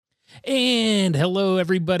And hello,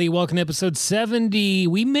 everybody. Welcome to episode 70.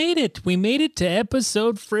 We made it. We made it to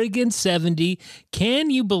episode friggin' 70. Can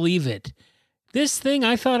you believe it? This thing,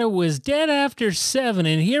 I thought it was dead after 7,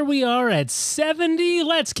 and here we are at 70.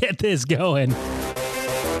 Let's get this going.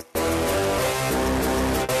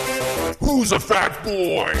 Who's a fat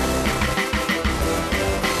boy?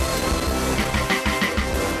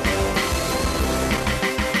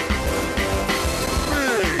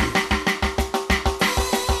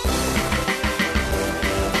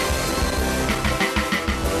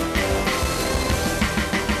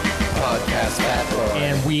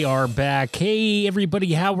 And we are back. Hey,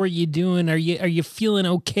 everybody, how are you doing? Are you feeling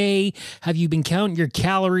okay? Have you been counting your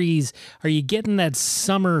calories? Are you getting that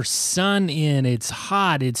summer sun in? It's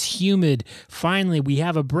hot. It's humid. Finally, we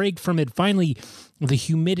have a break from it. Finally, the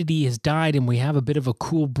humidity has died and we have a bit of a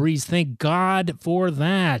cool breeze. Thank God for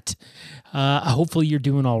that. Hopefully you're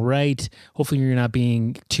doing all right. Hopefully you're not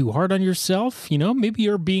being too hard on yourself. You know, maybe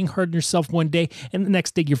you're being hard on yourself one day and the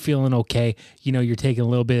next day you're feeling okay. You know, you're taking a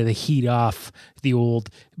little bit of the heat off the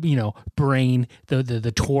old, brain,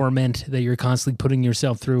 the torment that you're constantly putting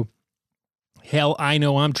yourself through. Hell, I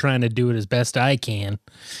know I'm trying to do it as best I can.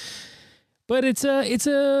 But it's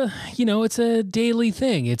a daily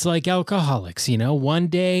thing. It's like alcoholics, one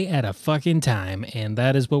day at a fucking time. And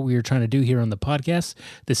that is what we are trying to do here on the podcast.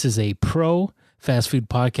 This is a pro fast food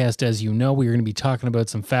podcast. As you know, we are going to be talking about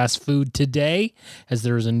some fast food today, as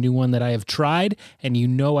there is a new one that I have tried, and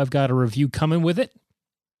I've got a review coming with it.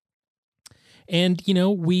 And,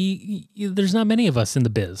 there's not many of us in the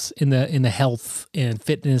biz, in the health and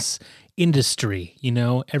fitness industry.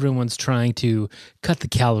 Everyone's trying to cut the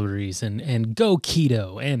calories and go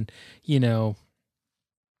keto and,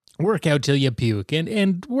 work out till you puke.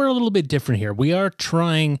 And we're a little bit different here. We are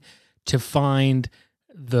trying to find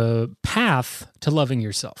the path to loving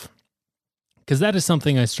yourself, because that is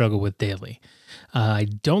something I struggle with daily. I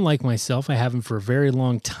don't like myself. I haven't for a very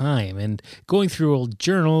long time. And going through old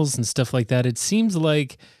journals and stuff like that, it seems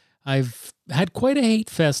like I've had quite a hate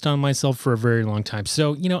fest on myself for a very long time.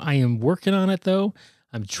 So, I am working on it, though.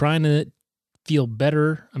 I'm trying to feel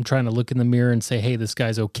better. I'm trying to look in the mirror and say, hey, this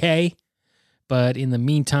guy's okay. But in the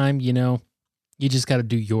meantime, you just got to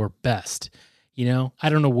do your best. I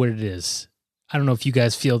don't know what it is. I don't know if you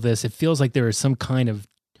guys feel this. It feels like there is some kind of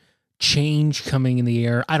change coming in the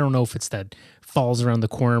air. I don't know if it's that fall's around the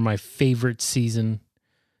corner, my favorite season,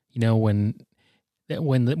 when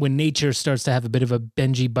nature starts to have a bit of a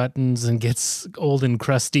Benji Buttons and gets old and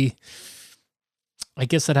crusty. I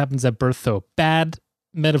guess that happens at birth, though. Bad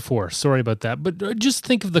metaphor. Sorry about that. But just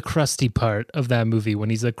think of the crusty part of that movie when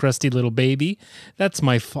he's a crusty little baby. That's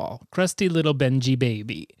my fall. Crusty little Benji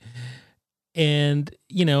baby. And,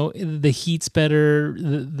 the heat's better.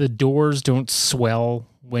 The doors don't swell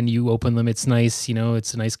when you open them. It's nice.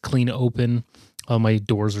 It's a nice clean open. All my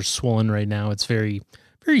doors are swollen right now. It's very,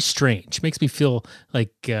 very strange. Makes me feel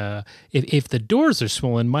like if the doors are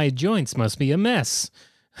swollen, my joints must be a mess.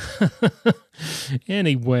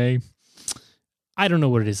 Anyway, I don't know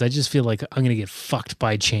what it is. I just feel like I'm going to get fucked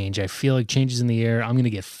by change. I feel like change is in the air. I'm going to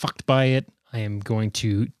get fucked by it. I am going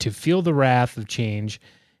to feel the wrath of change.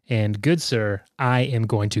 And good sir, I am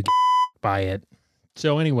going to get by it.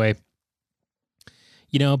 So anyway,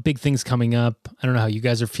 big things coming up. I don't know how you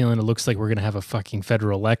guys are feeling. It looks like we're going to have a fucking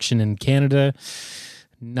federal election in Canada.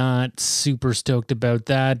 Not super stoked about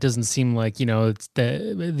that. Doesn't seem like, it's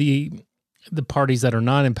the parties that are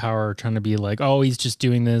not in power are trying to be like, oh, he's just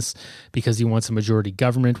doing this because he wants a majority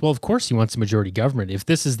government. Well, of course he wants a majority government. If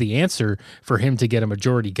this is the answer for him to get a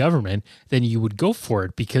majority government, then you would go for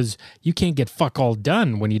it, because you can't get fuck all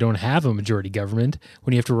done when you don't have a majority government.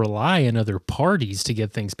 When you have to rely on other parties to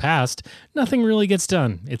get things passed, nothing really gets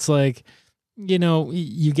done. It's like,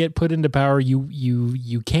 you get put into power,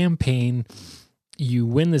 you campaign, you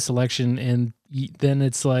win this election, and then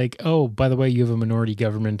it's like, oh, by the way, you have a minority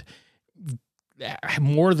government.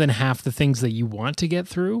 More than half the things that you want to get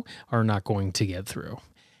through are not going to get through.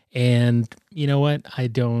 And you know what? I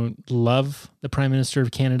don't love the Prime Minister of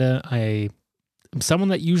Canada. I'm someone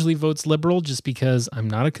that usually votes Liberal just because I'm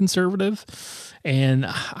not a conservative. And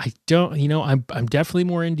I don't, I'm definitely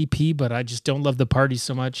more NDP, but I just don't love the party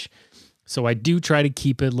so much. So I do try to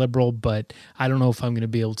keep it Liberal, but I don't know if I'm going to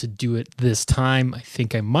be able to do it this time. I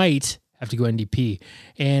think I might have to go NDP.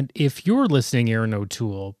 And if you're listening, Aaron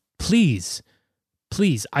O'Toole, please,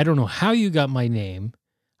 I don't know how you got my name.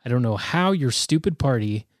 I don't know how your stupid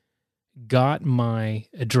party got my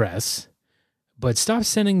address, but stop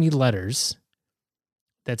sending me letters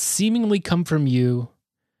that seemingly come from you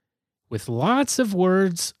with lots of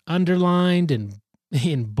words underlined and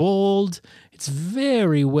in bold. It's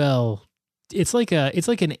very well. It's like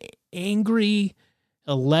an angry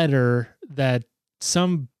a letter that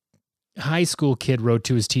some high school kid wrote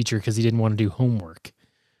to his teacher because he didn't want to do homework.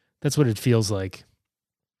 That's what it feels like.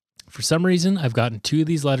 For some reason, I've gotten 2 of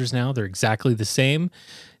these letters now. They're exactly the same.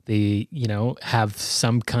 They, have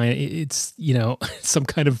some kind some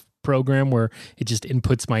kind of program where it just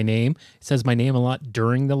inputs my name. It says my name a lot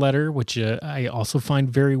during the letter, which I also find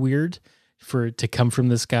very weird for it to come from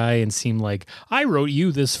this guy and seem like, I wrote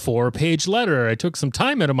you this 4-page letter. I took some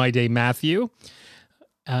time out of my day, Matthew.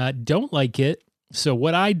 Don't like it. So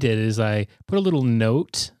what I did is I put a little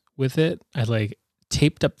note with it. I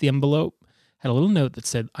taped up the envelope, had a little note that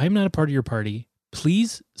said, I'm not a part of your party.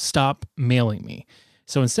 Please stop mailing me.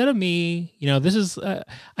 So instead of me, this is,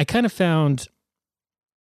 I kind of found,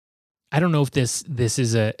 I don't know if this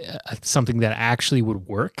is a something that actually would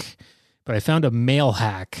work, but I found a mail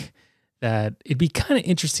hack that it'd be kind of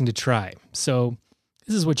interesting to try. So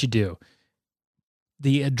this is what you do.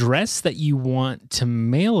 The address that you want to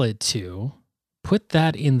mail it to, put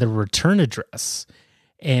that in the return address.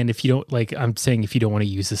 And if you don't, I'm saying if you don't want to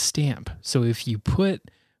use a stamp. So if you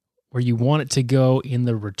put where you want it to go in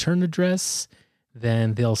the return address,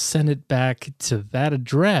 then they'll send it back to that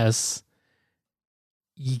address.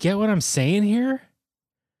 You get what I'm saying here?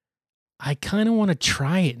 I kind of want to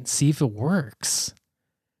try it and see if it works.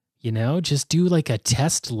 Just do a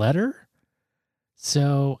test letter.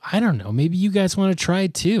 So I don't know. Maybe you guys want to try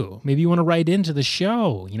it too. Maybe you want to write into the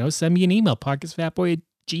show, send me an email,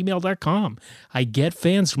 pocketsfatboy@gmail.com. I get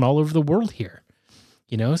fans from all over the world here.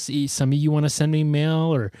 See, some of you want to send me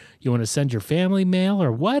mail, or you want to send your family mail,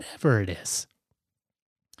 or whatever it is.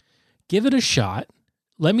 Give it a shot.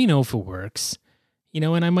 Let me know if it works,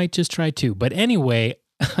 and I might just try too. But anyway,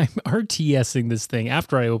 I'm RTSing this thing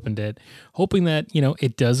after I opened it, hoping that,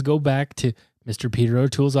 it does go back to Mr. Peter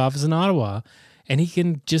O'Toole's office in Ottawa, and he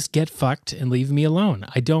can just get fucked and leave me alone.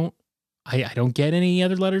 I don't get any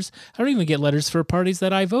other letters. I don't even get letters for parties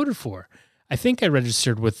that I voted for. I think I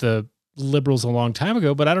registered with the Liberals a long time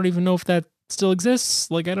ago, but I don't even know if that still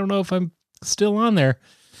exists. I don't know if I'm still on there.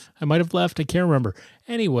 I might have left. I can't remember.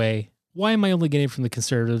 Anyway, why am I only getting it from the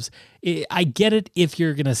Conservatives? I get it if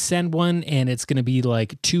you're going to send one and it's going to be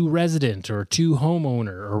to resident or to homeowner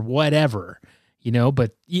or whatever,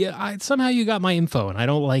 but yeah, somehow you got my info and I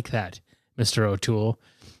don't like that, Mr. O'Toole.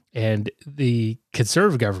 And the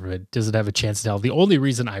Conservative government doesn't have a chance to tell. The only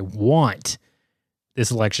reason I want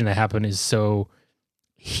this election to happen is so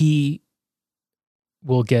he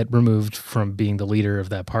will get removed from being the leader of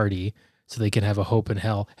that party so they can have a hope in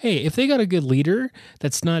hell. Hey, if they got a good leader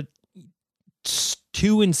that's not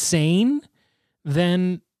too insane,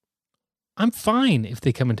 then I'm fine if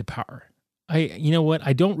they come into power. You know what?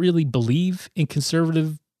 I don't really believe in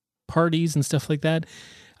conservative parties and stuff like that.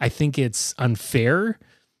 I think it's unfair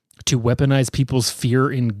to weaponize people's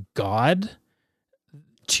fear in God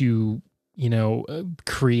to,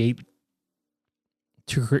 create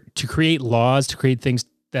laws, to create things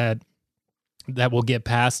that will get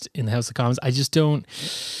passed in the House of Commons.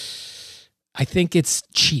 I think it's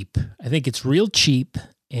cheap. I think it's real cheap.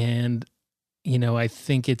 And, I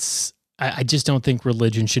think I just don't think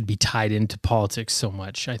religion should be tied into politics so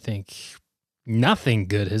much. I think nothing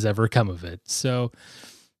good has ever come of it. So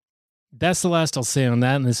that's the last I'll say on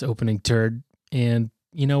that in this opening turd. And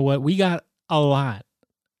you know what? We got a lot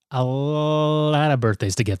of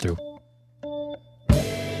birthdays to get through.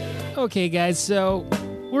 Okay, guys. So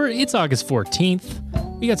it's August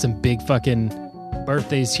 14th. We got some big fucking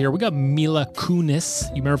birthdays here. We got Mila Kunis.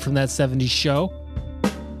 You remember from that 70s show?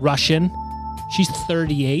 Russian. She's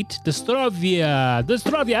 38.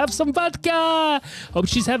 Dostrovia, have some vodka. Hope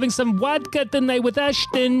she's having some vodka tonight with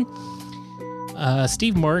Ashton.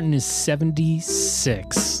 Steve Martin is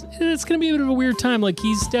 76. It's going to be a bit of a weird time.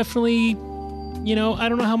 He's definitely, I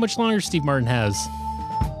don't know how much longer Steve Martin has.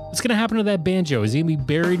 What's going to happen to that banjo? Is he going to be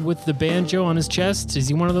buried with the banjo on his chest? Is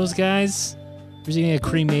he one of those guys? Or is he going to get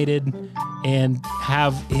cremated and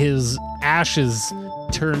have his ashes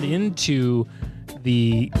turned into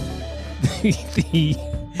the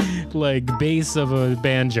base of a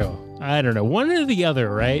banjo? I don't know. One or the other,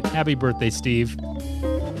 right? Happy birthday, Steve.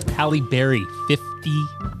 Halle Berry,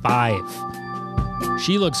 55.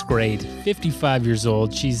 She looks great. 55 years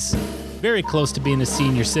old. She's very close to being a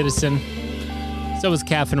senior citizen. So is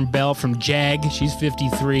Catherine Bell from JAG. She's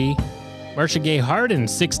 53. Marcia Gay Harden,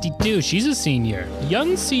 62. She's a senior.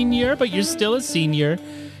 Young senior, but you're still a senior.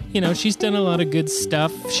 She's done a lot of good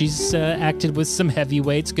stuff. She's acted with some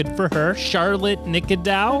heavyweights. Good for her. Charlotte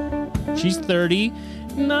Nicodau. She's 30.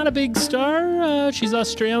 Not a big star. She's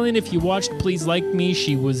Australian. If you watched Please Like Me,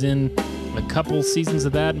 she was in a couple seasons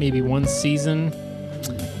of that, maybe one season.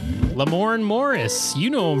 Lamorne Morris. You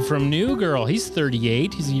know him from New Girl. He's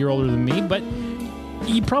 38. He's a year older than me, but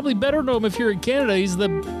you probably better know him if you're in Canada. He's the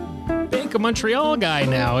Bank of Montreal guy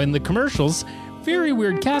now in the commercials. Very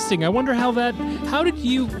weird casting. I wonder how did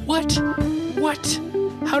you, what?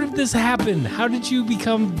 How did this happen? How did you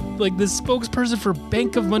become like the spokesperson for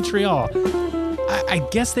Bank of Montreal? I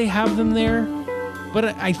guess they have them there, but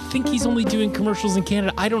I think he's only doing commercials in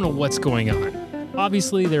Canada. I don't know what's going on.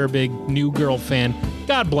 Obviously, they're a big New Girl fan.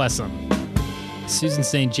 God bless them. Susan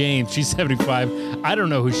St. James, she's 75. I don't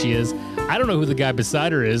know who she is. I don't know who the guy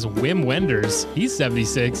beside her is. Wim Wenders, he's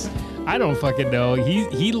 76. I don't fucking know.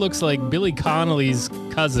 He looks like Billy Connolly's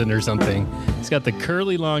cousin or something. He's got the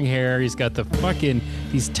curly long hair. He's got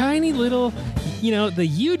these tiny little, the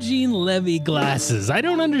Eugene Levy glasses. I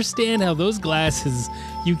don't understand how those glasses,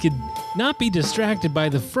 you could not be distracted by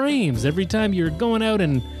the frames every time you're going out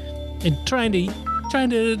and trying to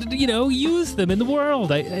use them in the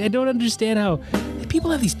world. I don't understand how people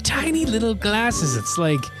have these tiny little glasses. It's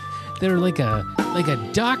like they're like a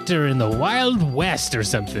doctor in the Wild West or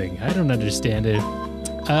something. I don't understand it.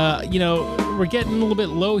 We're getting a little bit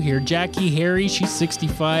low here. Jackie Harry, she's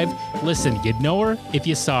 65. Listen, you'd know her if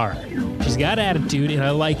you saw her. She's got attitude, and I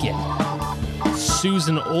like it.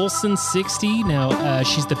 Susan Olsen, 60. Now,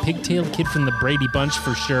 she's the pigtailed kid from the Brady Bunch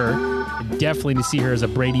for sure. I definitely to see her as a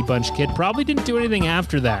Brady Bunch kid. Probably didn't do anything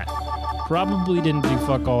after that. Probably didn't do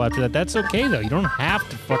fuck all after that. That's okay, though. You don't have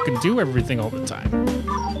to fucking do everything all the time.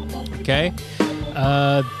 Okay?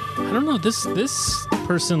 I don't know. This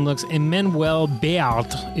person looks... Emmanuelle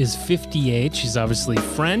Béart is 58. She's obviously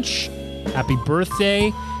French. Happy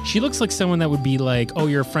birthday. She looks like someone that would be like, oh,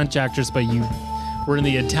 you're a French actress, but you were in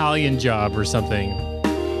the Italian Job or something.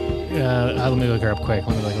 Let me look her up quick.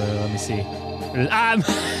 Let me see.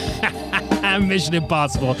 I'm Mission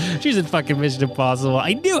Impossible. She's in fucking Mission Impossible.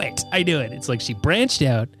 I knew it. It's like she branched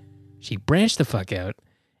out. She branched the fuck out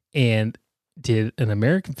and did an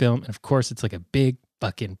American film. And of course, it's like a big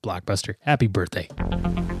fucking blockbuster. Happy birthday.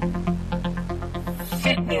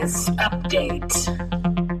 Fitness update.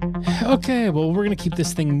 Okay, well, we're going to keep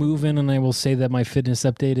this thing moving, and I will say that my fitness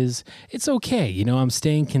update it's okay. I'm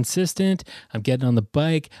staying consistent. I'm getting on the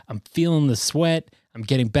bike. I'm feeling the sweat. I'm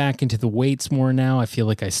getting back into the weights more now. I feel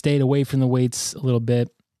like I stayed away from the weights a little bit.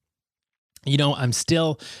 I'm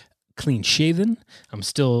still clean shaven. I'm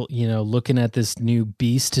still, looking at this new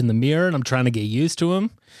beast in the mirror, and I'm trying to get used to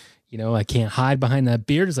him. I can't hide behind that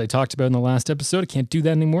beard, as I talked about in the last episode. I can't do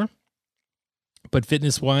that anymore. But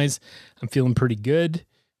fitness-wise, I'm feeling pretty good.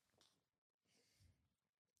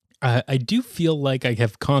 I do feel like I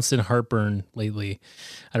have constant heartburn lately.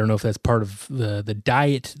 I don't know if that's part of the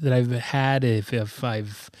diet that I've had, if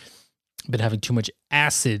I've been having too much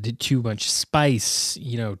acid, too much spice,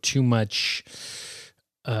 too much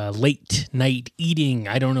late night eating.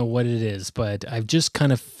 I don't know what it is, but I've just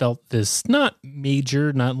kind of felt this, not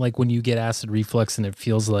major, not like when you get acid reflux and it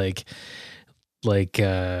feels like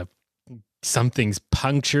something's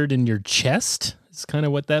punctured in your chest. It's kind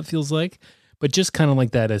of what that feels like. But just kind of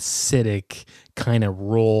like that acidic kind of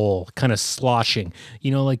roll, kind of sloshing.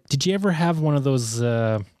 Did you ever have one of those,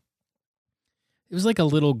 it was like a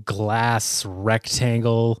little glass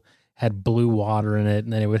rectangle, had blue water in it,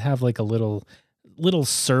 and then it would have like a little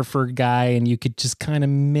surfer guy, and you could just kind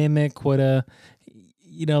of mimic what a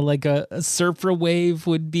surfer wave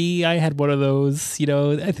would be. I had one of those,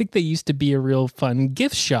 I think they used to be a real fun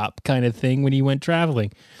gift shop kind of thing when you went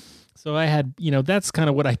traveling. So I had, that's kind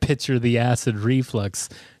of what I picture the acid reflux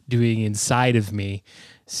doing inside of me.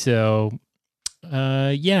 So,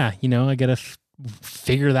 I got to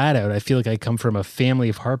figure that out. I feel like I come from a family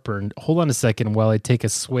of heartburn. Hold on a second while I take a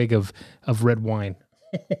swig of red wine.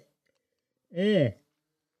 I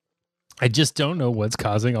just don't know what's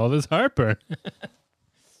causing all this heartburn.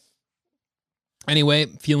 Anyway,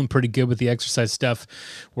 feeling pretty good with the exercise stuff.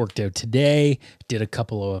 Worked out today. Did a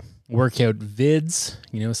couple of workout vids.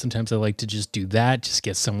 Sometimes I like to just do that, just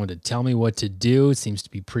get someone to tell me what to do. It seems to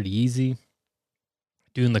be pretty easy.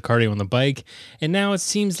 Doing the cardio on the bike. And now it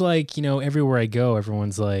seems like, everywhere I go,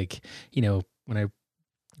 everyone's like, when I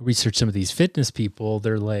research some of these fitness people,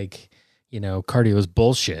 they're like, cardio is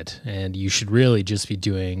bullshit. And you should really just be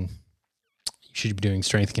doing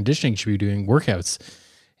strength conditioning. You should be doing workouts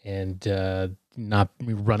and, not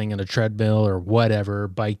running on a treadmill or whatever,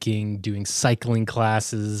 biking, doing cycling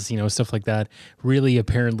classes, stuff like that. Really,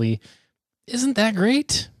 apparently, isn't that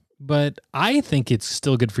great. But I think it's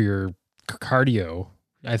still good for your cardio.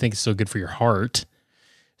 I think it's still good for your heart.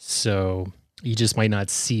 So you just might not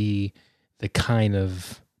see the kind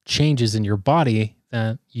of changes in your body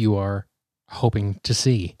that you are hoping to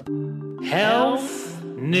see. Health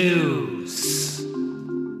news.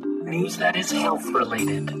 News that is health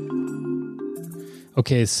related.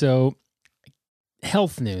 Okay, so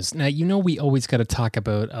health news. Now, we always got to talk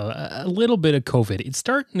about a little bit of COVID. It's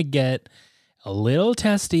starting to get a little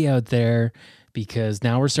testy out there because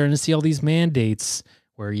now we're starting to see all these mandates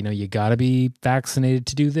where, you got to be vaccinated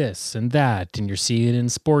to do this and that. And you're seeing it in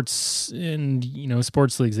sports and,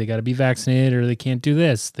 sports leagues. They got to be vaccinated or they can't do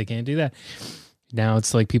this. They can't do that. Now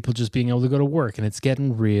it's like people just being able to go to work, and it's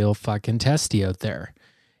getting real fucking testy out there.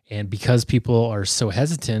 And because people are so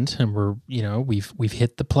hesitant and we've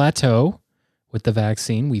hit the plateau with the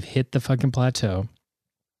vaccine, we've hit the fucking plateau.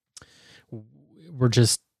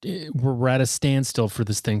 We're at a standstill for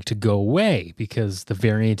this thing to go away because the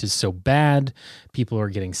variant is so bad. People are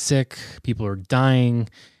getting sick. People are dying.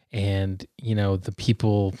 And, the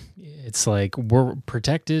people, it's like we're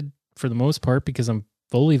protected for the most part because I'm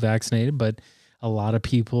fully vaccinated, but a lot of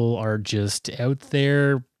people are just out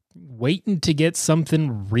there waiting to get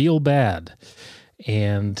something real bad.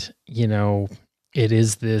 And, it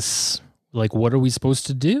is this, like, what are we supposed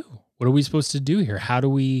to do? What are we supposed to do here? How do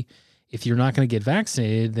we, if you're not going to get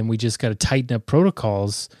vaccinated, then we just got to tighten up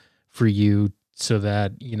protocols for you so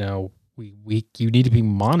that, you need to be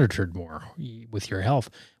monitored more with your health,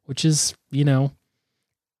 which is,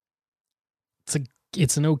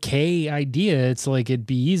 it's an okay idea. It's like, it'd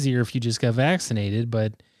be easier if you just got vaccinated,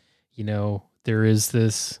 but, there is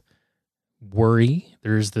this worry.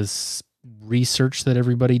 There's this research that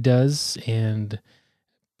everybody does, and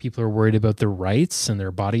people are worried about their rights and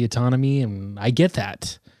their body autonomy. And I get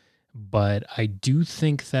that, but I do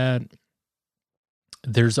think that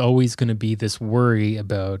there's always going to be this worry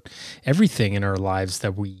about everything in our lives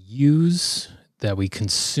that we use, that we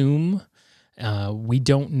consume. We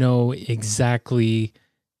don't know exactly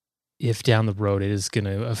if down the road it is going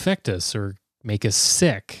to affect us or make us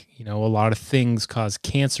sick. A lot of things cause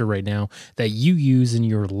cancer right now that you use in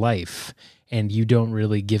your life and you don't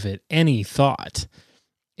really give it any thought.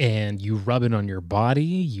 And you rub it on your body,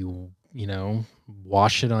 you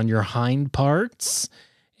wash it on your hind parts,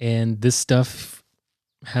 and this stuff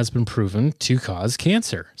has been proven to cause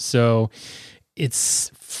cancer. So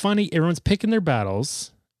it's funny, everyone's picking their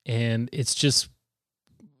battles, and it's just,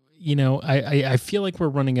 I feel like we're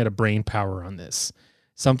running out of brain power on this.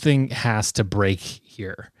 Something has to break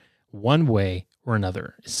here, one way or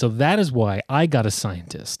another. So that is why I got a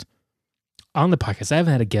scientist on the podcast. I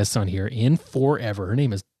haven't had a guest on here in forever. Her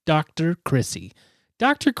name is Dr. Chrissy.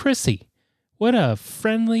 Dr. Chrissy. What a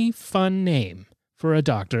friendly, fun name for a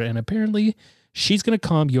doctor. And apparently she's going to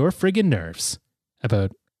calm your friggin' nerves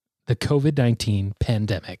about the COVID-19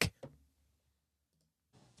 pandemic.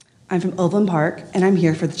 I'm from Overland Park, and I'm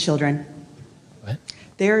here for the children. What?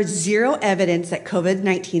 There is zero evidence that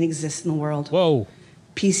COVID-19 exists in the world. Whoa.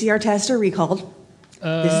 PCR tests are recalled.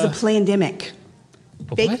 This is a pandemic.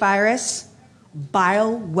 Fake virus,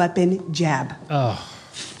 bioweapon jab. Oh.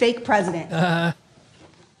 Fake president.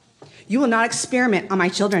 You will not experiment on my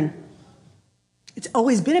children. It's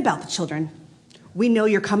always been about the children. We know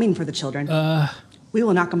you're coming for the children. We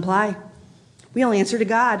will not comply. We'll answer to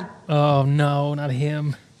God. Oh, no, not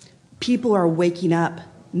him. People are waking up.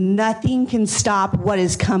 Nothing can stop what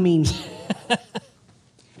is coming.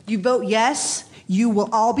 You vote yes, you will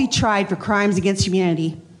all be tried for crimes against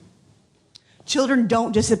humanity. Children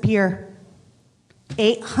don't disappear.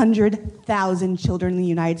 800,000 children in the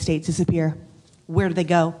United States disappear. Where do they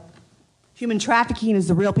go? Human trafficking is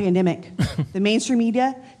the real pandemic. The mainstream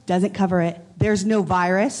media doesn't cover it. There's no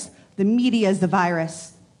virus. The media is the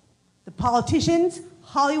virus. The politicians,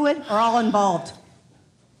 Hollywood, are all involved.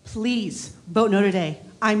 Please vote no today.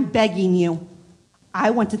 I'm begging you.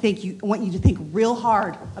 I want you to think real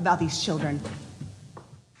hard about these children.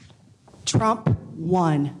 Trump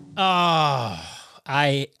won. Oh,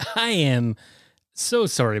 I am so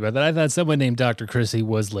sorry about that. I thought someone named Dr. Chrissy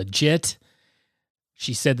was legit.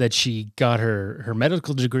 She said that she got her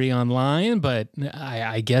medical degree online, but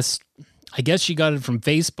I guess she got it from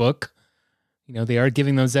Facebook. They are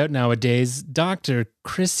giving those out nowadays. Dr.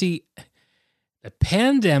 Chrissy, the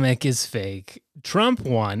pandemic is fake. Trump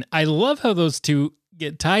won. I love how those two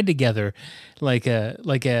get tied together like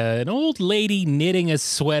an old lady knitting a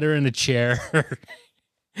sweater in a chair.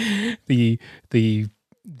 The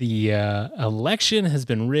election has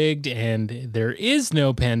been rigged and there is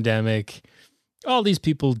no pandemic. All these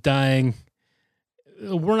people dying.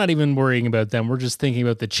 We're not even worrying about them. We're just thinking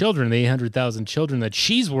about the children, the 800,000 children that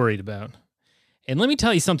she's worried about. And let me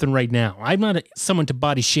tell you something right now. I'm not someone to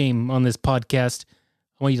body shame on this podcast.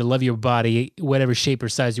 I want you to love your body, whatever shape or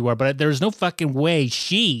size you are. But there's no fucking way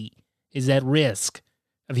she is at risk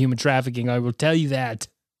of human trafficking. I will tell you that.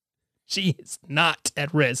 She is not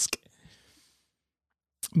at risk.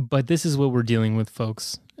 But this is what we're dealing with,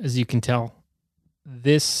 folks. As you can tell,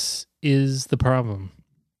 this is the problem.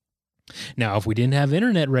 Now, if we didn't have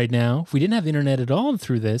internet right now, if we didn't have internet at all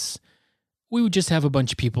through this, we would just have a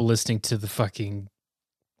bunch of people listening to the fucking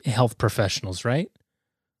health professionals, right?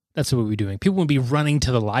 That's what we'd be doing. People would be running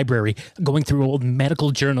to the library, going through old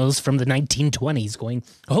medical journals from the 1920s, going,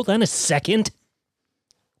 hold on a second.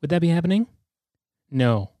 Would that be happening?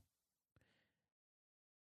 No.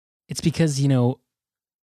 It's because,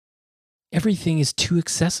 everything is too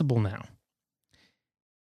accessible now.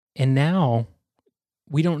 And now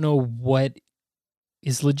we don't know what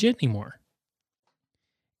is legit anymore.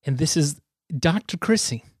 And this is Dr.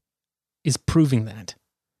 Chrissy is proving that.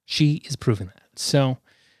 She is proving that. So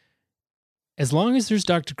as long as there's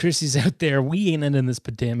Dr. Chrissy's out there, we ain't ending this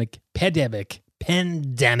pandemic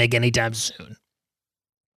anytime soon.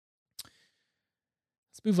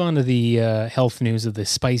 Let's move on to the health news of the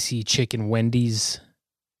spicy chicken Wendy's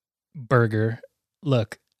burger.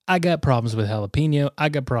 Look, I got problems with jalapeno. I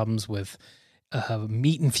got problems with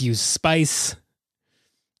meat-infused spice.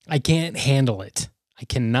 I can't handle it. I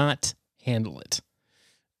cannot handle it.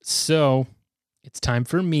 So it's time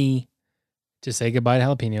for me to say goodbye to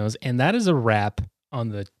jalapenos. And that is a wrap on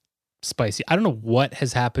the spicy. I don't know what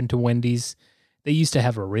has happened to Wendy's. They used to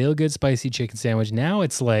have a real good spicy chicken sandwich. Now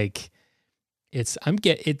it's like,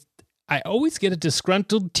 I always get a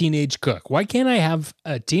disgruntled teenage cook. Why can't I have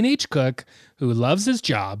a teenage cook who loves his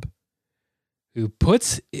job, who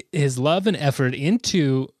puts his love and effort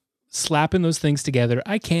into slapping those things together?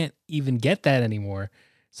 I can't even get that anymore.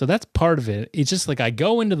 So that's part of it. It's just like I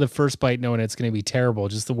go into the first bite knowing it's going to be terrible,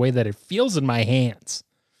 just the way that it feels in my hands.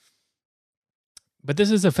 But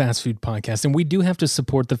this is a fast food podcast, and we do have to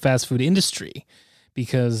support the fast food industry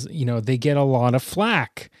because, they get a lot of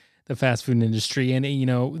flack, the fast food industry, and,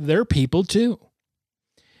 they're people too.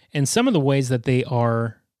 And some of the ways that they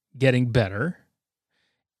are getting better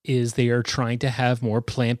is they are trying to have more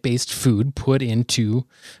plant-based food put into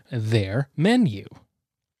their menu.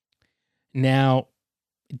 Now,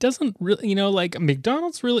 it doesn't really, like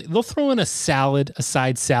McDonald's really, they'll throw in a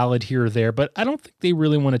side salad here or there, but I don't think they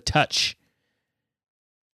really want to touch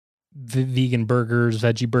the vegan burgers,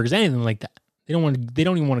 veggie burgers, anything like that. They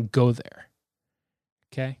don't even want to go there.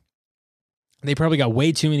 Okay. They probably got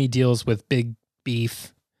way too many deals with big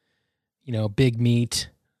beef, big meat.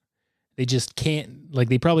 They just can't,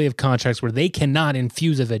 they probably have contracts where they cannot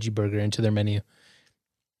infuse a veggie burger into their menu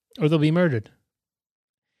or they'll be murdered.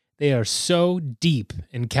 They are so deep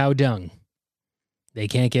in cow dung, they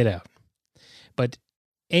can't get out. But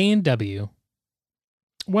A&W,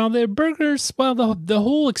 while their burgers, the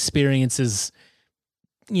whole experience is,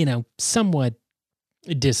 somewhat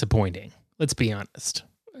disappointing. Let's be honest.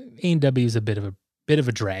 A&W is a bit of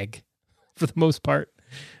a drag for the most part.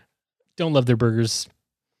 Don't love their burgers,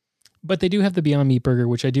 but they do have the Beyond Meat burger,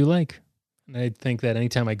 which I do like. And I think that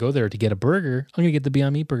anytime I go there to get a burger, I'm going to get the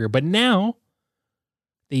Beyond Meat burger. But now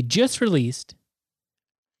they just released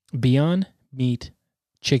Beyond Meat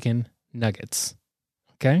chicken nuggets.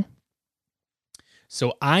 Okay?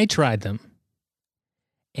 So I tried them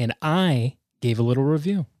and I gave a little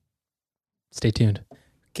review. Stay tuned.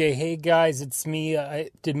 Okay, hey guys, it's me.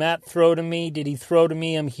 Did Matt throw to me? Did he throw to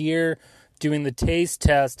me? I'm here doing the taste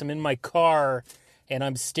test. I'm in my car and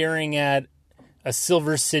I'm staring at a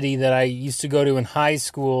Silver City that I used to go to in high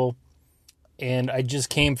school. And I just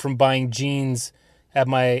came from buying jeans at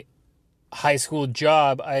my high school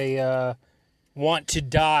job. I want to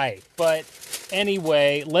die. But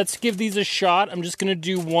anyway, let's give these a shot. I'm just going to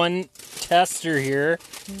do one tester here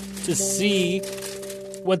to see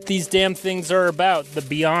what these damn things are about. The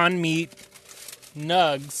Beyond Meat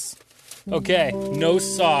nugs. Okay, no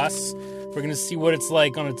sauce. We're going to see what it's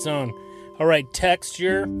like on its own. All right,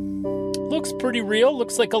 texture. Looks pretty real.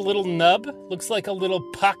 Looks like a little nub. Looks like a little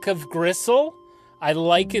puck of gristle. I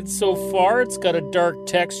like it so far. It's got a dark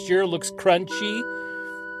texture. Looks crunchy.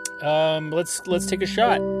 Let's take a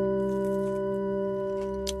shot.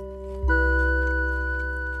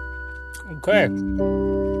 Okay.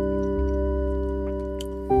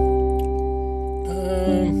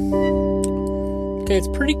 Okay, it's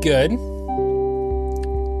pretty good.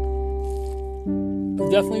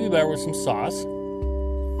 It'd definitely be better with some sauce.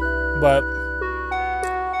 But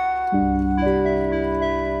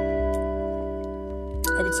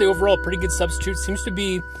I would say overall, pretty good substitute. Seems to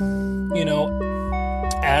be,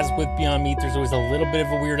 as with Beyond Meat, there's always a little bit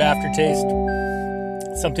of a weird aftertaste.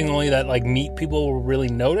 Something only that meat people will really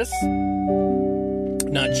notice.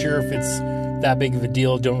 Not sure if it's that big of a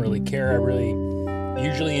deal. Don't really care. I really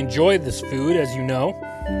usually enjoy this food, as you know.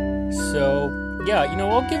 So, yeah,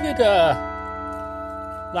 I'll give it a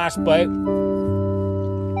last bite.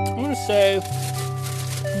 going to say,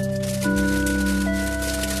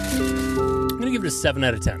 I'm going to give it a 7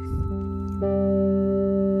 out of 10.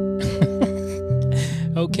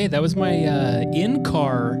 Okay, that was my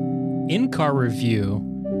in-car review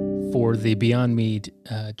for the Beyond Meat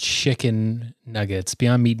chicken nuggets,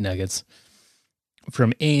 Beyond Meat nuggets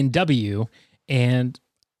from A&W. And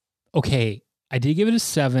okay, I did give it a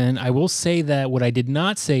 7. I will say that what I did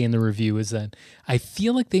not say in the review is that I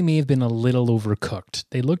feel like they may have been a little overcooked.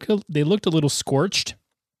 They looked a little scorched.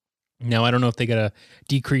 Now, I don't know if they got to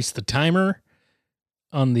decrease the timer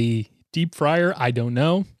on the deep fryer. I don't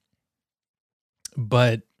know.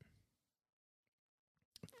 But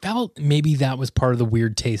felt maybe that was part of the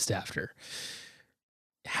weird taste after.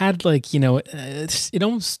 Had like, it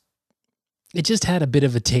just had a bit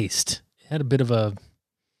of a taste. It had a bit of a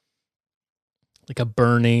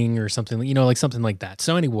burning or something, like something like that.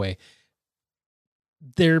 So anyway,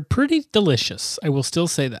 they're pretty delicious. I will still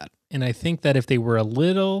say that. And I think that if they were a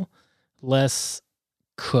little less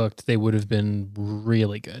cooked, they would have been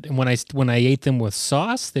really good. And when I ate them with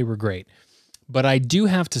sauce, they were great. But I do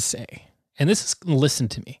have to say, and listen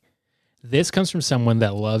to me, this comes from someone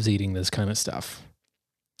that loves eating this kind of stuff.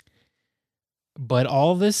 But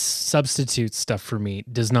all this substitute stuff for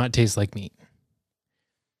meat does not taste like meat.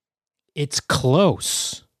 It's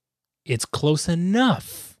close. It's close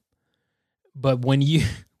enough. But when you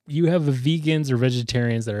have the vegans or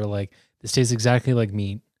vegetarians that are like, this tastes exactly like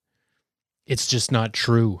meat, it's just not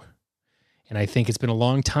true. And I think it's been a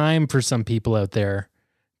long time for some people out there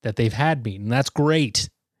that they've had meat, and that's great.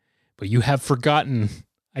 But you have forgotten,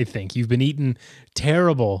 I think. You've been eating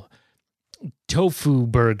terrible tofu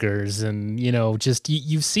burgers and,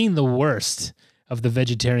 you've seen the worst of the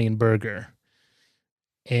vegetarian burger.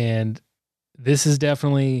 And this is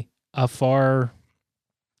definitely a far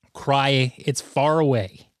cry. It's far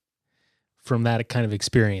away from that kind of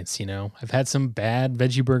experience, I've had some bad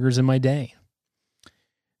veggie burgers in my day.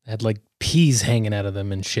 I had like peas hanging out of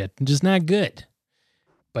them and shit. Just not good.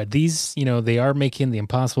 But these, they are making the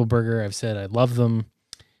Impossible Burger. I've said I love them.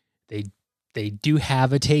 They do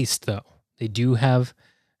have a taste, though. They do have,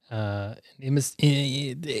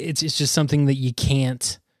 it's just something that you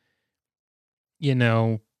can't,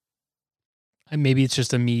 maybe it's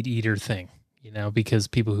just a meat eater thing, because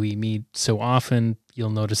people who eat meat so often,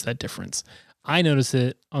 you'll notice that difference. I notice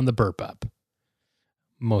it on the burp up,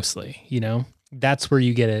 mostly, that's where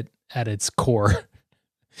you get it at its core.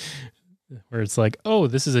 Where it's like, oh,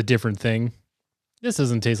 this is a different thing. This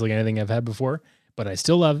doesn't taste like anything I've had before, but I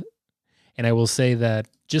still love it. And I will say that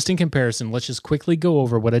just in comparison, let's just quickly go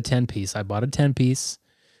over what a 10-piece. I bought a 10-piece.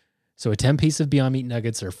 So a 10-piece of Beyond Meat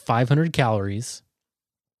nuggets are 500 calories.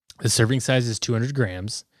 The serving size is 200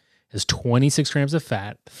 grams. Has 26 grams of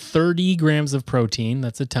fat, 30 grams of protein.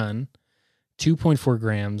 That's a ton. 2.4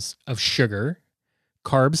 grams of sugar.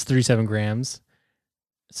 Carbs, 37 grams.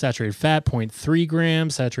 Saturated fat, 0.3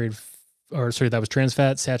 grams. That was trans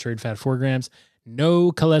fat. Saturated fat, 4 grams.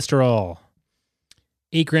 No cholesterol.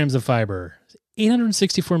 8 grams of fiber.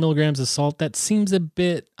 864 milligrams of salt. That seems a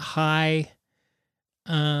bit high.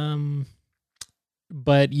 But,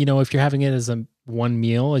 if you're having it as one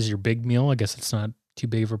meal, as your big meal, I guess it's not too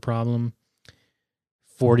big of a problem.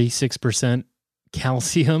 46%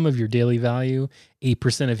 calcium of your daily value,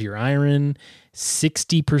 8% of your iron,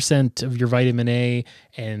 60% of your vitamin A,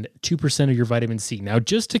 and 2% of your vitamin C. Now,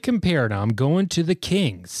 just to compare, now I'm going to the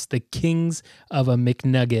kings of a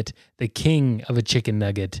McNugget, the king of a chicken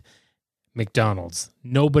nugget, McDonald's.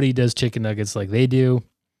 Nobody does chicken nuggets like they do.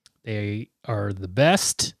 They are the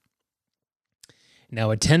best.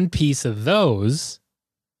 Now, a 10-piece of those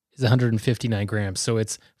is 159 grams, so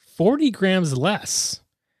it's 40 grams less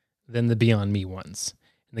than the Beyond Meat ones.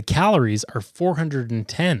 And the calories are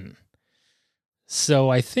 410. So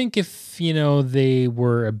I think if, they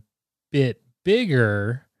were a bit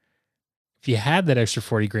bigger, if you had that extra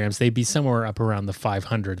 40 grams, they'd be somewhere up around the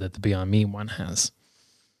 500 that the Beyond Meat one has.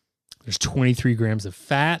 There's 23 grams of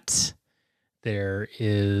fat. There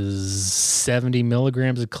is 70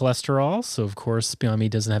 milligrams of cholesterol. So, of course, Beyond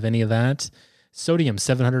Meat doesn't have any of that. Sodium,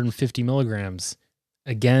 750 milligrams.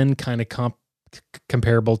 Again, kind of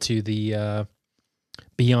comparable to the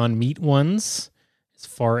Beyond Meat ones as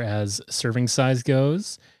far as serving size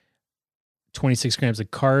goes. 26 grams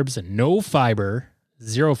of carbs and no fiber.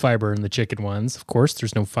 0 fiber in the chicken ones. Of course,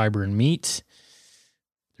 there's no fiber in meat.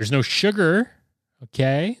 There's no sugar.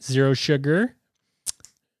 Okay, 0 sugar.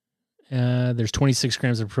 There's 26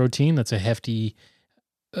 grams of protein. That's a hefty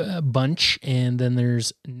bunch. And then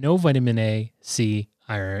there's no vitamin A, C,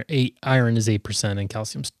 iron. Iron is 8% and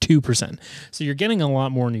calcium's 2%. So you're getting a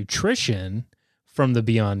lot more nutrition from the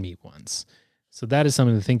Beyond Meat ones. So that is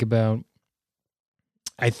something to think about.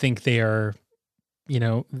 I think they are,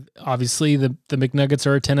 obviously the McNuggets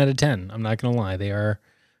are a 10 out of 10. I'm not going to lie. They are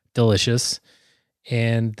delicious.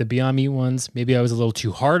 And the Beyond Meat ones, maybe I was a little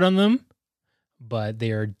too hard on them, but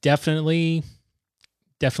they are definitely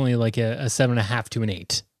like a 7.5 to an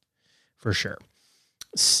 8 for sure.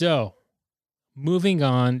 So moving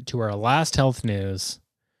on to our last health news.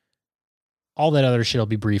 All that other shit will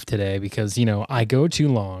be brief today because, I go too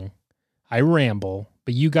long. I ramble,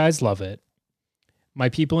 but you guys love it. My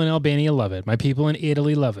people in Albania love it. My people in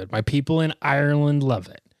Italy love it. My people in Ireland love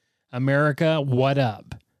it. America, what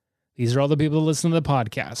up? These are all the people that listen to the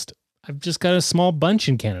podcast. I've just got a small bunch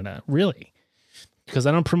in Canada, really, because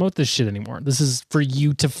I don't promote this shit anymore. This is for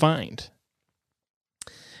you to find.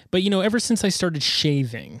 But, ever since I started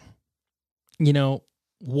shaving,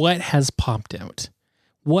 what has popped out?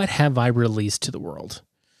 What have I released to the world?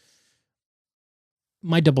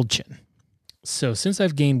 My double chin. So since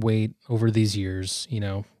I've gained weight over these years,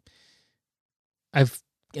 I've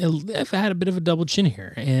had a bit of a double chin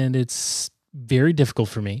here, and it's very difficult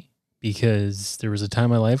for me because there was a time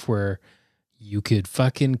in my life where you could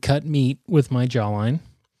fucking cut meat with my jawline,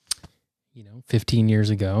 15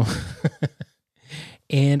 years ago.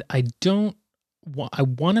 And I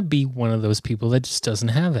want to be one of those people that just doesn't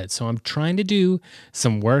have it. So I'm trying to do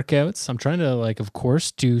some workouts. I'm trying to, of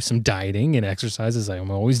course, do some dieting and exercise as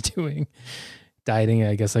I'm always doing. Dieting,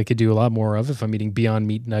 I guess I could do a lot more of if I'm eating Beyond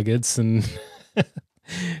Meat nuggets. And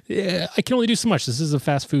yeah, I can only do so much. This is a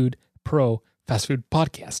fast food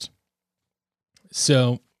podcast.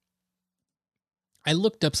 So I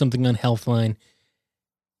looked up something on Healthline.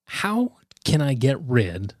 How can I get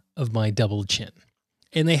rid of my double chin?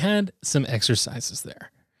 And they had some exercises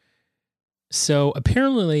there. So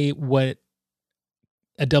apparently what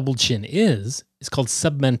a double chin is called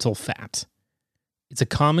submental fat. It's a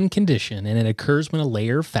common condition, and it occurs when a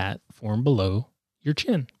layer of fat forms below your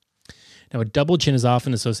chin. Now, a double chin is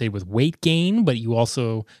often associated with weight gain, but you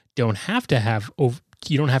also don't have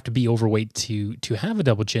to be overweight to have a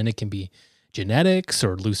double chin. It can be genetics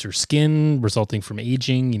or looser skin resulting from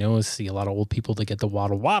aging. I see a lot of old people that get the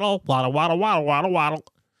waddle.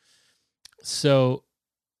 So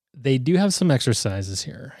they do have some exercises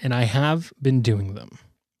here, and I have been doing them.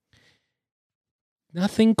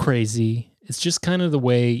 Nothing crazy. It's just kind of the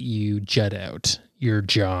way you jut out your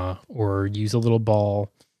jaw or use a little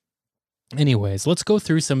ball. Anyways, let's go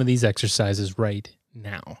through some of these exercises right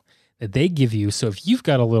now that they give you. So if you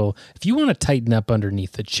want to tighten up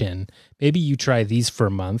underneath the chin, maybe you try these for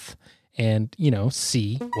a month and,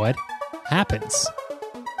 see what happens.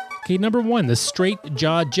 Okay, number 1, the straight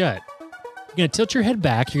jaw jut. You're going to tilt your head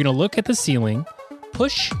back. You're going to look at the ceiling,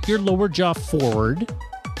 push your lower jaw forward,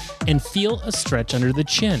 and feel a stretch under the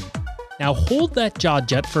chin. Now hold that jaw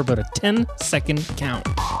jut for about a 10-second count.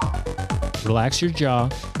 Relax your jaw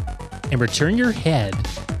and return your head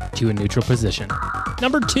to a neutral position.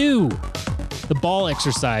 Number 2, the ball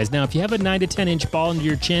exercise. Now, if you have a 9 to 10 inch ball under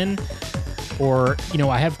your chin, or,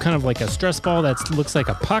 I have kind of like a stress ball that looks like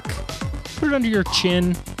a puck, put it under your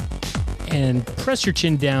chin and press your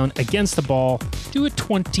chin down against the ball. Do it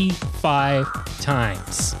 25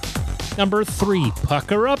 times. Number 3,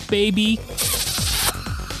 pucker up, baby.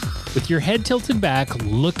 With your head tilted back,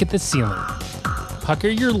 look at the ceiling. Pucker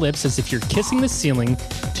your lips as if you're kissing the ceiling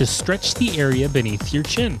to stretch the area beneath your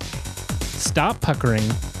chin. Stop puckering.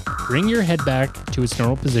 Bring your head back to its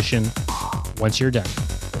normal position once you're done.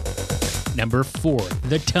 Number 4,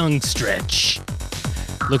 the tongue stretch.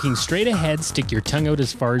 Looking straight ahead, stick your tongue out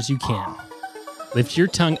as far as you can. Lift your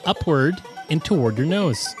tongue upward and toward your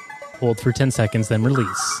nose. Hold for 10 seconds, then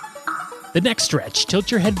release. The next stretch, tilt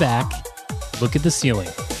your head back. Look at the ceiling.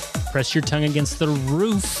 Press your tongue against the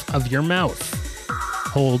roof of your mouth.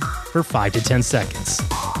 Hold for 5 to 10 seconds.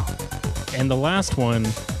 And the last one,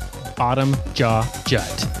 bottom jaw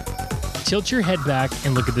jut. Tilt your head back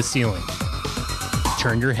and look at the ceiling.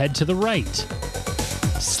 Turn your head to the right.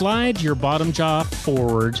 Slide your bottom jaw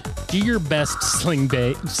forward. Do your best sling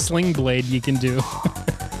blade you can do.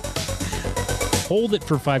 Hold it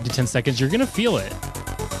for 5 to 10 seconds. You're going to feel it.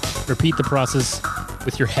 Repeat the process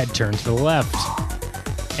with your head turned to the left.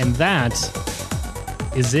 And that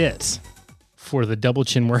is it for the double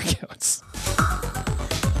chin workouts.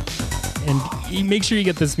 And make sure you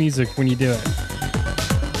get this music when you do it.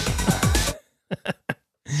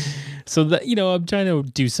 So that, I'm trying to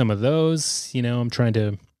do some of those, I'm trying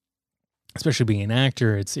to, especially being an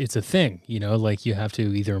actor, it's a thing, like you have to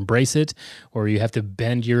either embrace it or you have to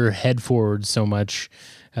bend your head forward so much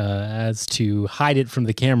as to hide it from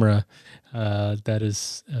the camera. That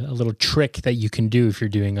is a little trick that you can do if you're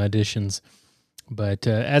doing auditions. But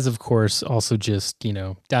as of course, also just,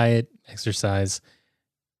 diet, exercise,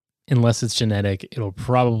 unless it's genetic, it'll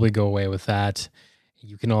probably go away with that.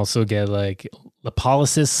 You can also get like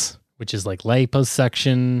lipolysis, which is like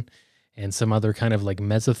liposuction, and some other kind of like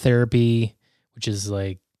mesotherapy, which is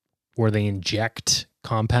like where they inject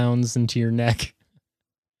compounds into your neck.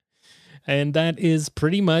 And that is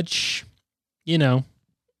pretty much,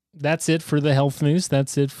 that's it for the health news.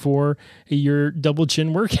 That's it for your double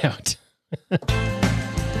chin workout.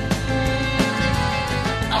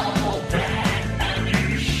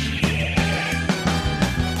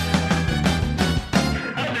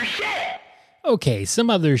 Okay, some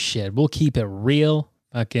other shit. We'll keep it real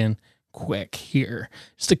fucking quick here.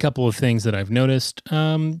 Just a couple of things that I've noticed.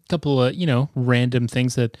 Couple of, random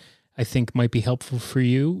things that I think might be helpful for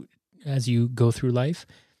you as you go through life.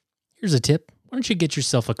 Here's a tip. Why don't you get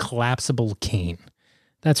yourself a collapsible cane?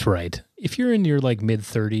 That's right. If you're in your like mid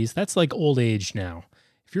 30s, that's like old age now.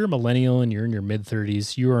 If you're a millennial and you're in your mid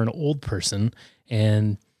 30s, you are an old person.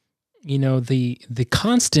 And, the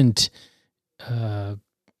constant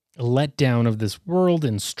letdown of this world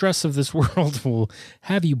and stress of this world will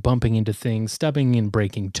have you bumping into things, stubbing and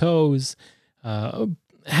breaking toes,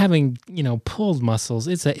 having, pulled muscles.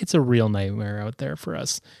 It's a real nightmare out there for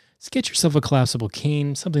us. So get yourself a collapsible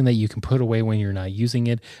cane, something that you can put away when you're not using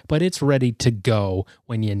it, but it's ready to go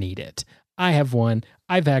when you need it. I have one.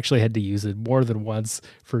 I've actually had to use it more than once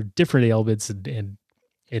for different ailments and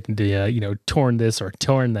torn this or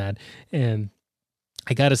torn that. And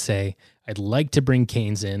I got to say, I'd like to bring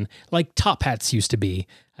canes in like top hats used to be.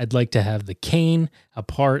 I'd like to have the cane a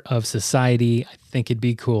part of society. I think it'd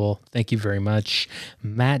be cool. Thank you very much.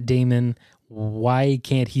 Matt Damon, why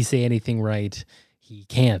can't he say anything right? He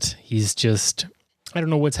can't. He's just, I don't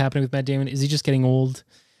know what's happening with Matt Damon. Is he just getting old?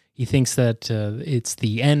 He thinks that it's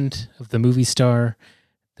the end of the movie star.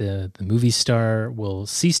 The movie star will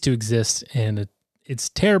cease to exist. And it's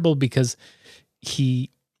terrible because he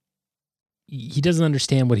doesn't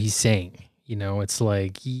understand what he's saying. It's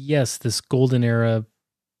like, yes, this golden era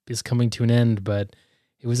is coming to an end, but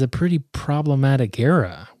it was a pretty problematic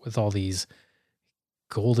era with all these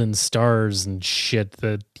golden stars and shit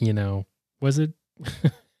that, was it?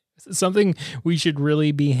 Is it something we should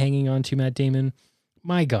really be hanging on to, Matt Damon?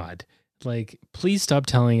 My God, please stop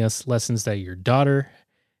telling us lessons that your daughter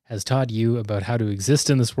has taught you about how to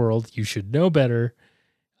exist in this world. You should know better.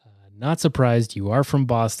 Not surprised. You are from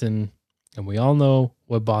Boston, and we all know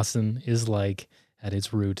what Boston is like at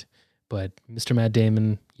its root. But Mr. Matt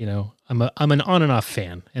Damon, I'm an on and off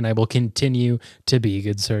fan, and I will continue to be,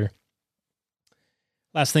 good sir.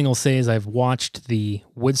 Last thing I'll say is I've watched the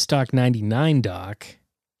Woodstock 99 doc.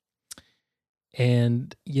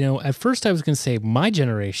 And, at first I was going to say my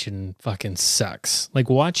generation fucking sucks. Like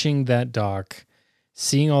watching that doc,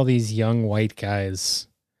 seeing all these young white guys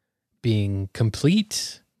being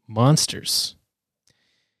complete monsters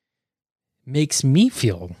makes me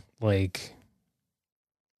feel like,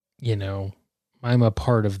 I'm a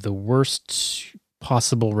part of the worst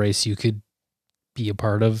possible race you could be a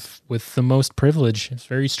part of with the most privilege. It's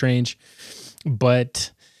very strange,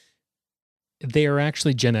 but they are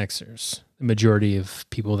actually Gen Xers, the majority of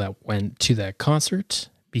people that went to that concert,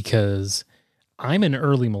 because I'm an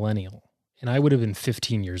early millennial and I would have been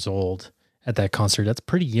 15 years old at that concert. That's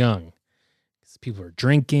pretty young because people are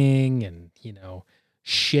drinking and,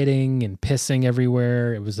 shitting and pissing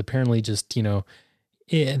everywhere. It was apparently just,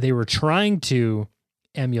 they were trying to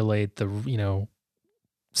emulate the,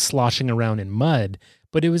 sloshing around in mud,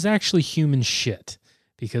 but it was actually human shit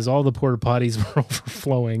because all the porta potties were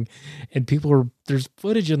overflowing and there's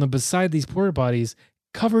footage of them beside these porta potties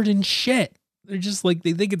covered in shit. They're just like,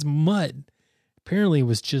 they think it's mud. Apparently it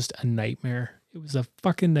was just a nightmare. It was a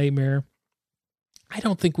fucking nightmare. I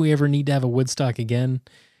don't think we ever need to have a Woodstock again.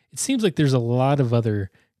 It seems like there's a lot of other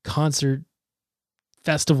concert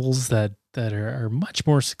festivals that are much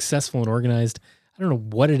more successful and organized. I don't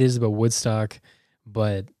know what it is about Woodstock,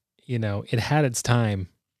 but it had its time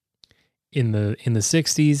in the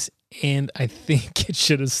 60s, and I think it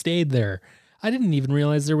should have stayed there. I didn't even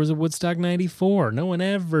realize there was a Woodstock 94. No one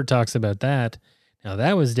ever talks about that. Now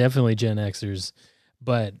that was definitely Gen Xers,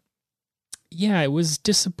 but yeah, it was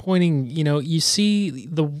disappointing. You see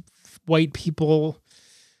the white people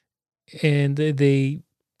and they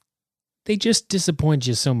just disappoint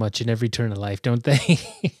you so much in every turn of life, don't they?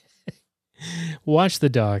 Watch the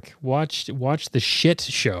doc, watch the shit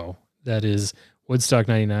show that is Woodstock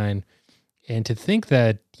 99. And to think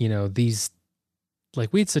that, these,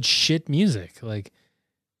 we had such shit music, like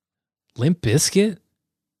Limp Bizkit,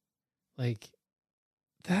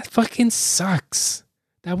 that fucking sucks.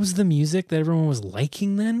 That was the music that everyone was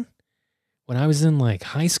liking then? when I was in like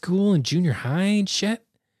high school and junior high and shit.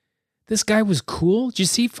 This guy was cool. Did you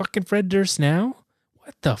see fucking Fred Durst now?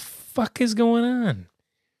 What the fuck is going on?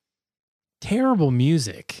 Terrible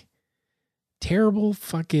music. Terrible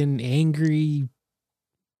fucking angry,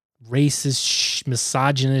 racist,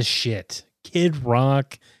 misogynist shit. Kid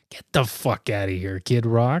Rock. Get the fuck out of here, Kid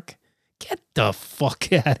Rock. Get the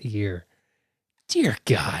fuck out of here. Dear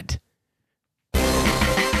God.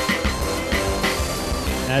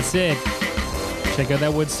 That's it. Check out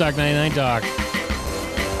that Woodstock 99 doc.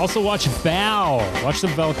 Also watch Val. Watch the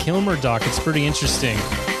Val Kilmer doc. It's pretty interesting.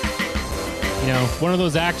 You know, one of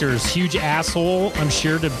those actors, huge asshole, I'm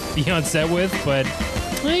sure, to be on set with, but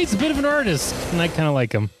he's a bit of an artist, and I kind of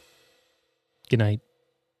like him. Good night.